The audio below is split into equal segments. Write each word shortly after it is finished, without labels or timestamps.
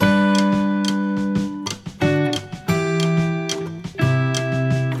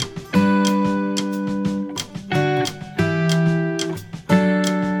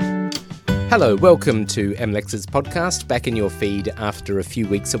Hello, welcome to MLEX's podcast, back in your feed after a few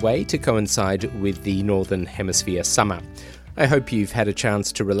weeks away to coincide with the Northern Hemisphere summer. I hope you've had a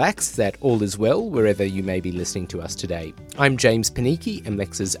chance to relax, that all is well wherever you may be listening to us today. I'm James Panicki,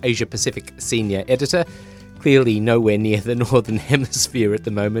 MLEX's Asia Pacific Senior Editor, clearly nowhere near the Northern Hemisphere at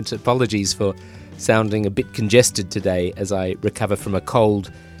the moment. Apologies for sounding a bit congested today as I recover from a cold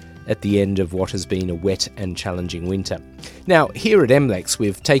at the end of what has been a wet and challenging winter. Now, here at MLEX,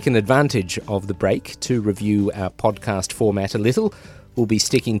 we've taken advantage of the break to review our podcast format a little. We'll be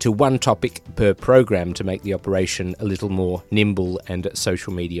sticking to one topic per program to make the operation a little more nimble and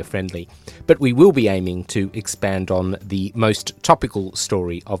social media friendly. But we will be aiming to expand on the most topical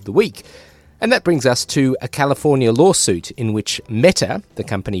story of the week. And that brings us to a California lawsuit in which Meta, the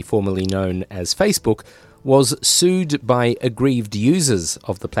company formerly known as Facebook, was sued by aggrieved users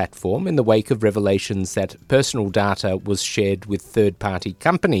of the platform in the wake of revelations that personal data was shared with third-party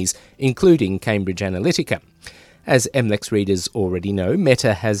companies, including Cambridge Analytica. As MLEX readers already know,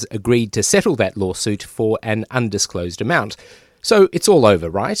 Meta has agreed to settle that lawsuit for an undisclosed amount. So it's all over,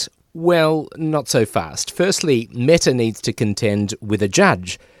 right? Well, not so fast. Firstly, Meta needs to contend with a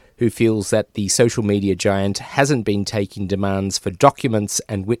judge who feels that the social media giant hasn't been taking demands for documents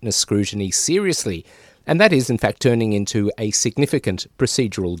and witness scrutiny seriously, and that is in fact turning into a significant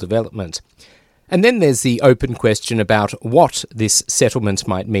procedural development. And then there's the open question about what this settlement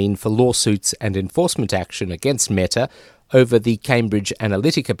might mean for lawsuits and enforcement action against Meta over the Cambridge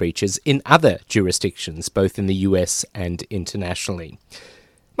Analytica breaches in other jurisdictions, both in the US and internationally.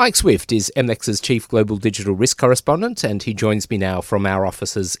 Mike Swift is MLEX's Chief Global Digital Risk Correspondent, and he joins me now from our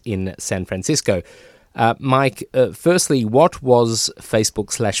offices in San Francisco. Mike, firstly, what was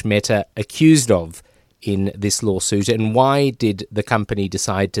Facebook/Meta accused of in this lawsuit, and why did the company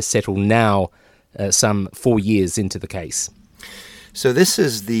decide to settle now, some 4 years into the case? So this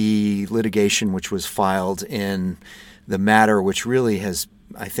is the litigation which was filed in the matter which really has,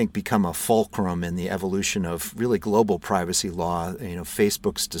 I think, become a fulcrum in the evolution of really global privacy law.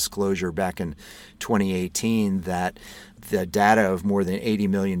 Facebook's disclosure back in 2018 that the data of more than 80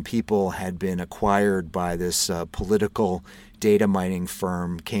 million people had been acquired by this political data mining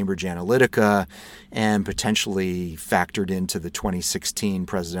firm, Cambridge Analytica, and potentially factored into the 2016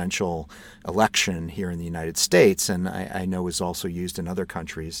 presidential election here in the United States, and I know was also used in other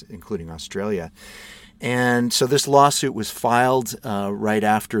countries, including Australia. And so this lawsuit was filed right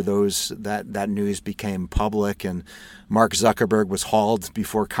after that news became public, and Mark Zuckerberg was hauled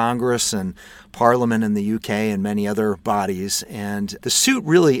before Congress and Parliament in the UK and many other bodies. And the suit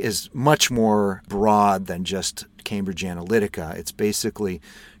really is much more broad than just Cambridge Analytica. It's basically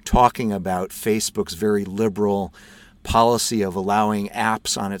talking about Facebook's very liberal policy of allowing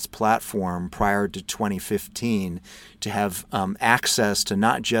apps on its platform prior to 2015 to have access to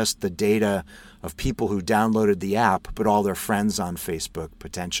not just the data of people who downloaded the app, but all their friends on Facebook,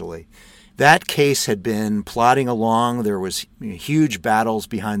 potentially. That case had been plodding along. There was huge battles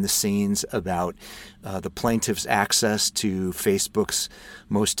behind the scenes about the plaintiff's access to Facebook's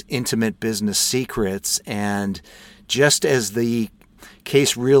most intimate business secrets. And just as the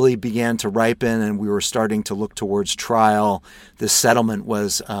case really began to ripen and we were starting to look towards trial, the settlement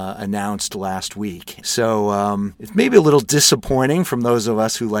was announced last week. So it's maybe a little disappointing from those of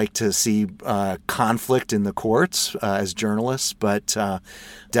us who like to see conflict in the courts as journalists, but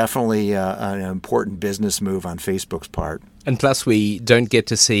definitely an important business move on Facebook's part. And plus, we don't get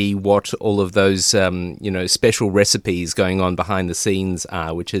to see what all of those, special recipes going on behind the scenes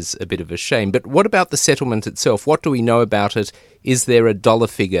are, which is a bit of a shame. But what about the settlement itself? What do we know about it? Is there a dollar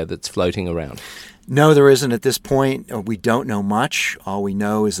figure that's floating around? No, there isn't at this point. We don't know much. All we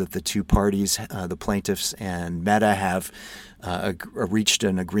know is that the two parties, the plaintiffs and Meta, have reached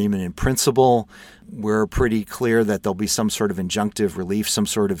an agreement in principle. We're pretty clear that there'll be some sort of injunctive relief, some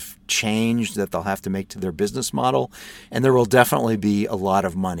sort of change that they'll have to make to their business model. And there will definitely be a lot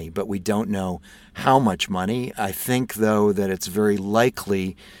of money, but we don't know how much money. I think, though, that it's very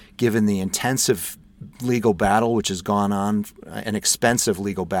likely, given the intensive legal battle which has gone on, an expensive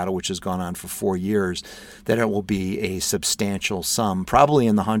legal battle which has gone on for 4 years, that it will be a substantial sum, probably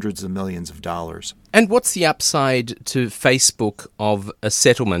in the hundreds of millions of dollars. And what's the upside to Facebook of a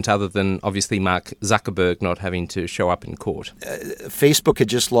settlement, other than obviously Mark Zuckerberg not having to show up in court? Facebook had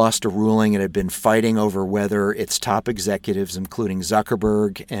just lost a ruling and had been fighting over whether its top executives, including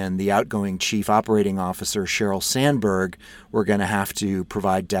Zuckerberg and the outgoing chief operating officer, Sheryl Sandberg, were going to have to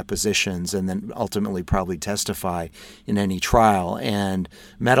provide depositions and then ultimately probably testify in any trial. And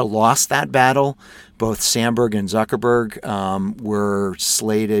Meta lost that battle, both Sandberg and Zuckerberg were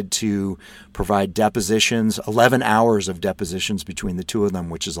slated to provide depositions, 11 hours of depositions between the two of them,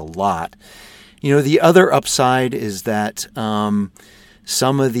 which is a lot. The other upside is that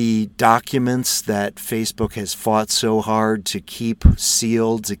some of the documents that Facebook has fought so hard to keep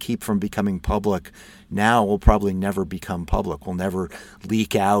sealed, to keep from becoming public, now will probably never become public, will never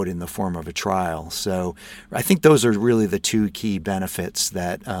leak out in the form of a trial. So I think those are really the two key benefits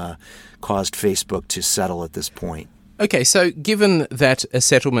that caused Facebook to settle at this point. Okay, so given that a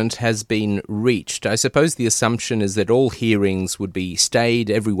settlement has been reached, I suppose the assumption is that all hearings would be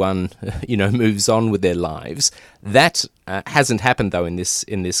stayed, everyone, moves on with their lives. That hasn't happened, though, in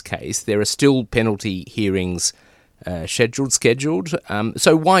this case. There are still penalty hearings scheduled.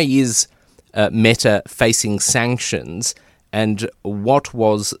 So why is Meta facing sanctions, and what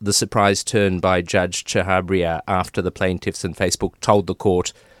was the surprise turn by Judge Chhabria after the plaintiffs and Facebook told the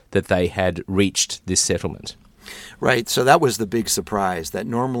court that they had reached this settlement? Right. So that was the big surprise, that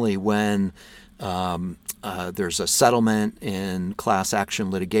normally when there's a settlement in class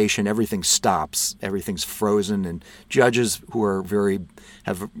action litigation, everything stops, everything's frozen, and judges who are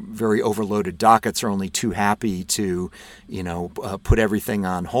have very overloaded dockets are only too happy to, put everything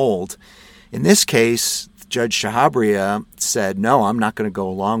on hold. In this case, Judge Chhabria said, no, I'm not going to go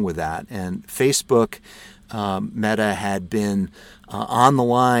along with that. And Facebook, Meta had been on the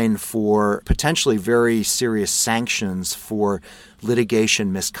line for potentially very serious sanctions for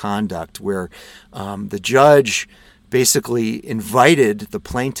litigation misconduct, where the judge basically invited the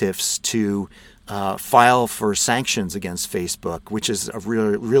plaintiffs to file for sanctions against Facebook, which is a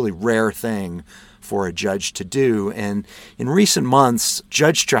really rare thing for a judge to do. And in recent months,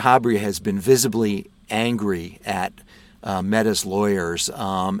 Judge Chhabria has been visibly angry at Meta's lawyers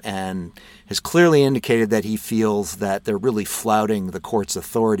and has clearly indicated that he feels that they're really flouting the court's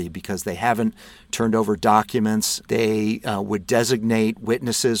authority because they haven't turned over documents. They would designate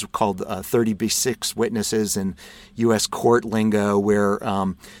witnesses called 30B6 witnesses in U.S. court lingo, where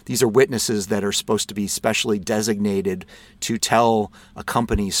these are witnesses that are supposed to be specially designated to tell a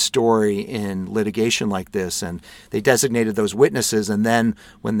company's story in litigation like this. And they designated those witnesses, and then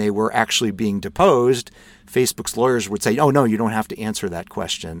when they were actually being deposed, Facebook's lawyers would say, oh, no, you don't have to answer that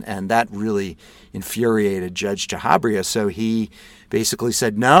question. And that really infuriated Judge Chhabria. So he basically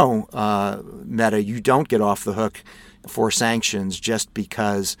said, no, Meta, you don't get off the hook for sanctions just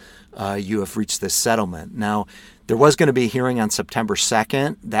because you have reached this settlement. Now, there was going to be a hearing on September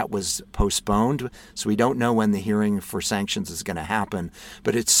 2nd. That was postponed, so we don't know when the hearing for sanctions is going to happen.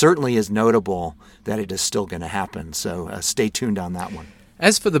 But it certainly is notable that it is still going to happen. So stay tuned on that one.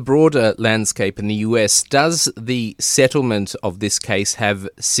 As for the broader landscape in the US, does the settlement of this case have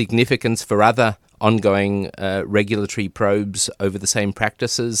significance for other ongoing regulatory probes over the same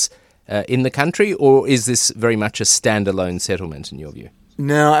practices in the country, or is this very much a standalone settlement in your view?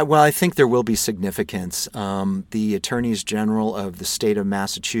 No, well, I think there will be significance. The attorneys general of the state of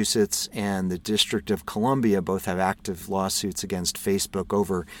Massachusetts and the District of Columbia both have active lawsuits against Facebook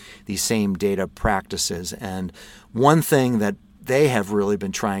over these same data practices. And one thing that they have really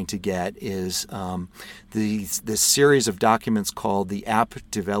been trying to get is this series of documents called the App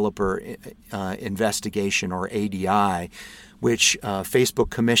Developer Investigation, or ADI, which Facebook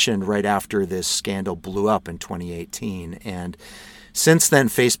commissioned right after this scandal blew up in 2018. And since then,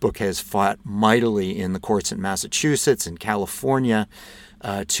 Facebook has fought mightily in the courts in Massachusetts and California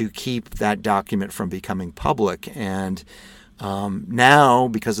to keep that document from becoming public. And now,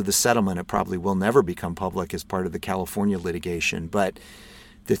 because of the settlement, it probably will never become public as part of the California litigation, but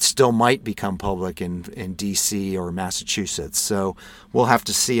it still might become public in D.C. or Massachusetts. So we'll have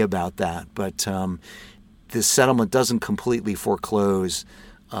to see about that. But this settlement doesn't completely foreclose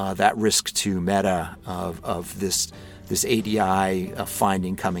that risk to Meta of this ADI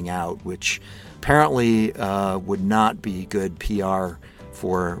finding coming out, which apparently would not be good PR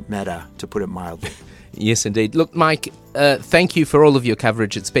for Meta, to put it mildly. Yes, indeed. Look, Mike, thank you for all of your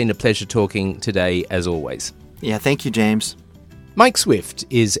coverage. It's been a pleasure talking today, as always. Yeah, thank you, James. Mike Swift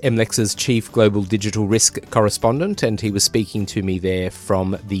is MLEX's Chief Global Digital Risk Correspondent, and he was speaking to me there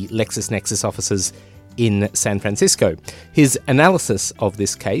from the LexisNexis offices in San Francisco. His analysis of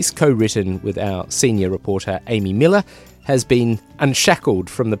this case, co-written with our senior reporter Amy Miller, has been unshackled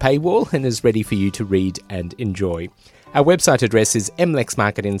from the paywall and is ready for you to read and enjoy. Our website address is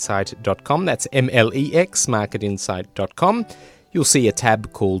mlexmarketinsight.com. That's mlexmarketinsight.com. You'll see a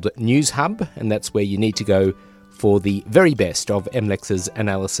tab called News Hub, and that's where you need to go for the very best of MLEX's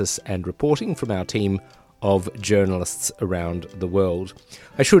analysis and reporting from our team of journalists around the world.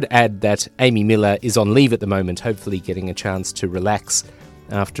 I should add that Amy Miller is on leave at the moment, hopefully getting a chance to relax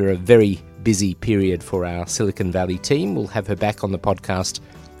after a very busy period for our Silicon Valley team. We'll have her back on the podcast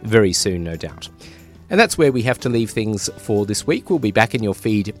very soon, no doubt. And that's where we have to leave things for this week. We'll be back in your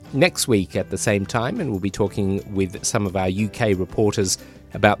feed next week at the same time, and we'll be talking with some of our UK reporters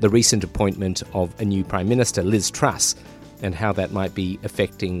about the recent appointment of a new Prime Minister, Liz Truss, and how that might be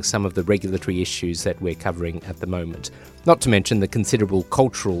affecting some of the regulatory issues that we're covering at the moment. Not to mention the considerable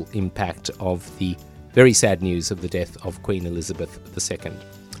cultural impact of the very sad news of the death of Queen Elizabeth II.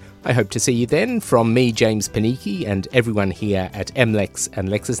 I hope to see you then. From me, James Panichi, and everyone here at MLEX and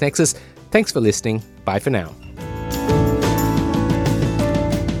LexisNexis, thanks for listening. Bye for now.